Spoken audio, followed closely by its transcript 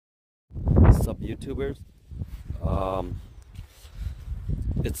What's up, YouTubers? Um,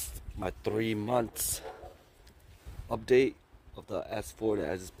 it's my 3 months update of the S4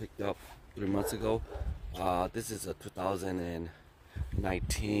 that I just picked up 3 months ago. This is a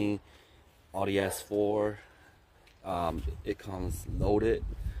 2019 Audi S4. It comes loaded.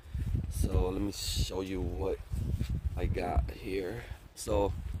 So let me show you what I got here.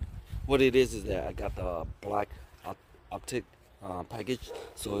 So what it is that I got the black optic package.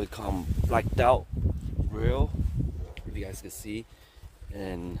 So it comes blacked out grill, if you guys can see,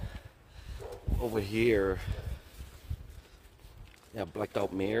 and over here, yeah, blacked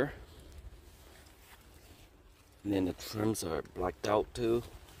out mirror, and then the trims are blacked out too.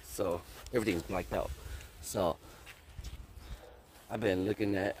 So everything's blacked out. So I've been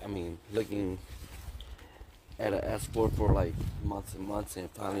looking at an S4 for like months and months,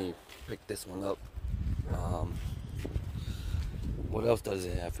 and finally picked this one up. What else does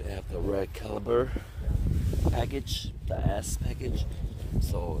it have? It have the red caliber package, the S package.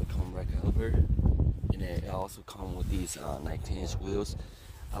 So it comes red caliber, and it also comes with these 19-inch wheels.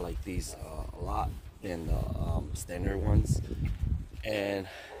 I like these a lot than the standard ones. And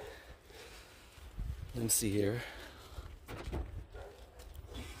let me see here.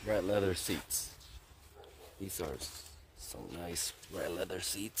 Red leather seats. These are some nice red leather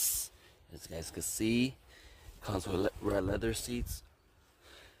seats, as you guys can see. Comes with red leather seats.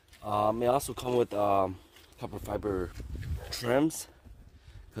 It also comes with copper fiber trims,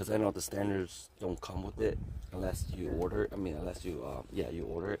 because I know the standards don't come with it unless you order it. You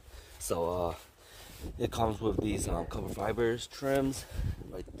order it. So it comes with these copper fibers trims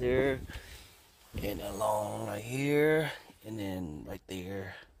right there, and along right here, and then right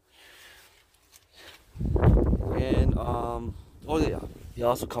there. And oh yeah, they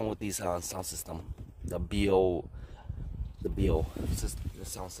also come with these sound system, the BO the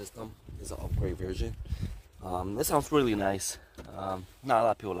sound system is an upgrade version. It sounds really nice. Not a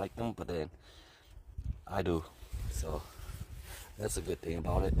lot of people like them, but then I do, so that's a good thing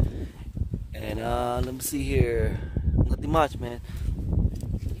about it. And let me see here. Nothing much, man.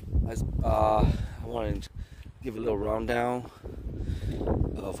 I want to give a little rundown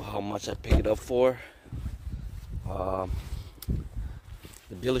of how much I picked it up for. The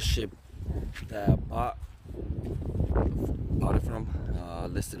dealership that I bought it from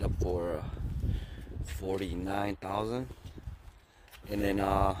listed up for $49,000, and then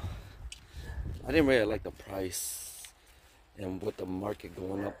I didn't really like the price, and with the market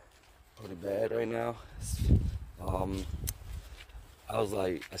going up pretty bad right now, I was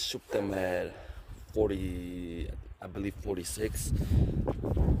like, I shipped them at 40, I believe 46,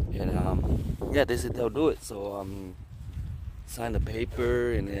 and yeah, they said they'll do it. So signed the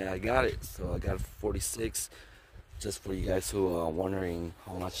paper, and then I got it. So I got it for 46. Just for you guys who are wondering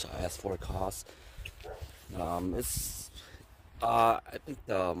how much I asked for it costs. I think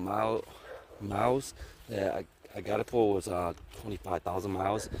the miles that I got it for was 25,000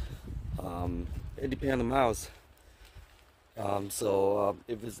 miles. It depends on the miles.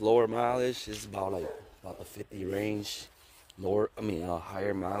 If it's lower mileage, it's about the 50 range.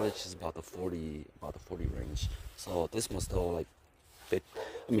 Higher mileage is about the 40 range. So this one's still like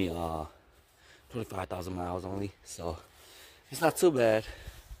 25,000 miles only. So it's not too bad.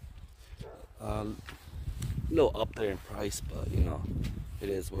 A little up there in price, but you know, it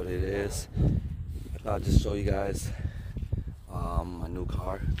is what it is. I thought I'd just show you guys my new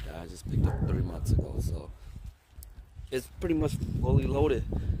car that I just picked up 3 months ago. So it's pretty much fully loaded.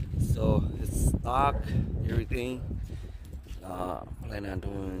 So it's stock, everything. Plan on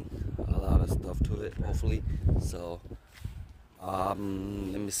doing a lot of stuff to it, hopefully. So let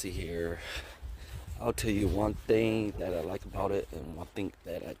me see here. I'll tell you one thing that I like about it and one thing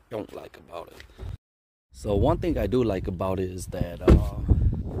that I don't like about it. So one thing I do like about it is that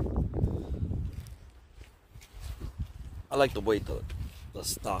I like the way the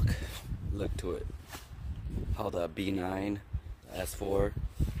stock look to it. How the B9, the S4,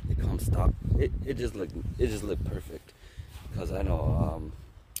 it comes stock. It just look perfect. Because I know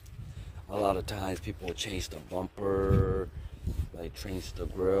a lot of times people change the bumper, like change the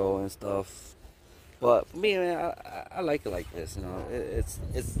grill and stuff. But for me, man, I like it like this. You know, it's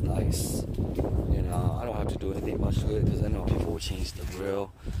nice. You know, I don't have to do anything much to it, because I know people will change the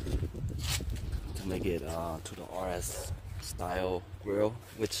grill to make it to the RS style grill,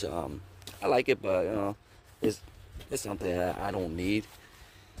 which I like it, but you know, it's something that I don't need.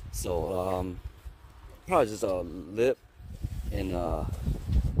 So probably just a lip and a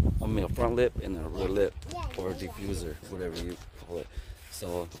front lip and a rear lip, or a diffuser, whatever you call it.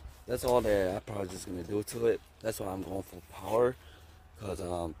 So that's all that I'm probably just gonna do to it. That's why I'm going for power, because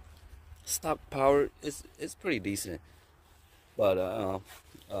Stock power is pretty decent, but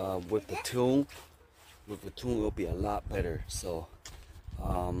with the tune it'll be a lot better. So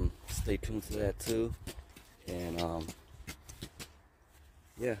stay tuned to that too. And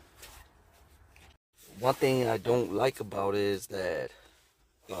yeah, one thing I don't like about it is that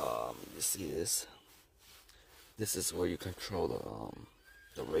you see this. This is where you control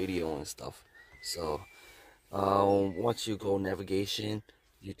the radio and stuff. So once you go navigation,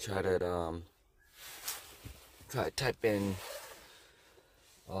 you try to type in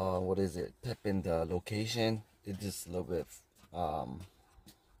what is it? Type in the location. It's just a little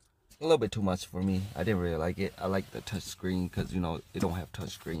bit too much for me. I didn't really like it. I like the touch screen because, you know, it don't have touch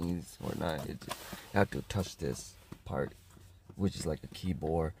screens or not. You have to touch this part, which is like a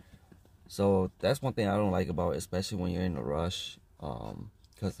keyboard. So that's one thing I don't like about it, especially when you're in a rush.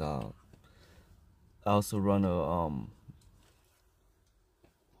 Because I also run a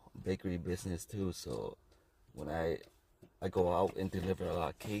bakery business too. So when I go out and deliver a lot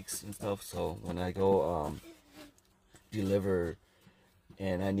of cakes and stuff. So when I go deliver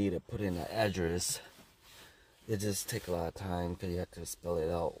and I need to put in an address, it just takes a lot of time because you have to spell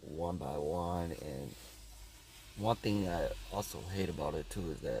it out one by one. And one thing I also hate about it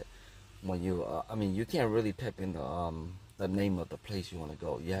too is that when you I mean, you can't really type in the name of the place you want to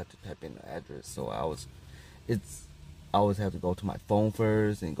go. You have to type in the address. So I always have to go to my phone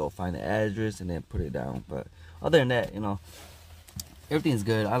first and go find the address and then put it down. But other than that, you know, everything's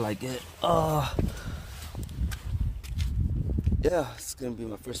good. I like it. Yeah, it's gonna be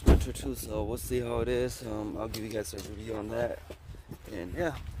my first winter too, so we'll see how it is. I'll give you guys a review on that. And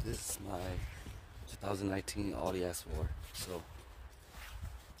yeah, this is my 2019 Audi S4. So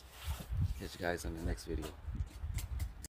catch you guys on the next video.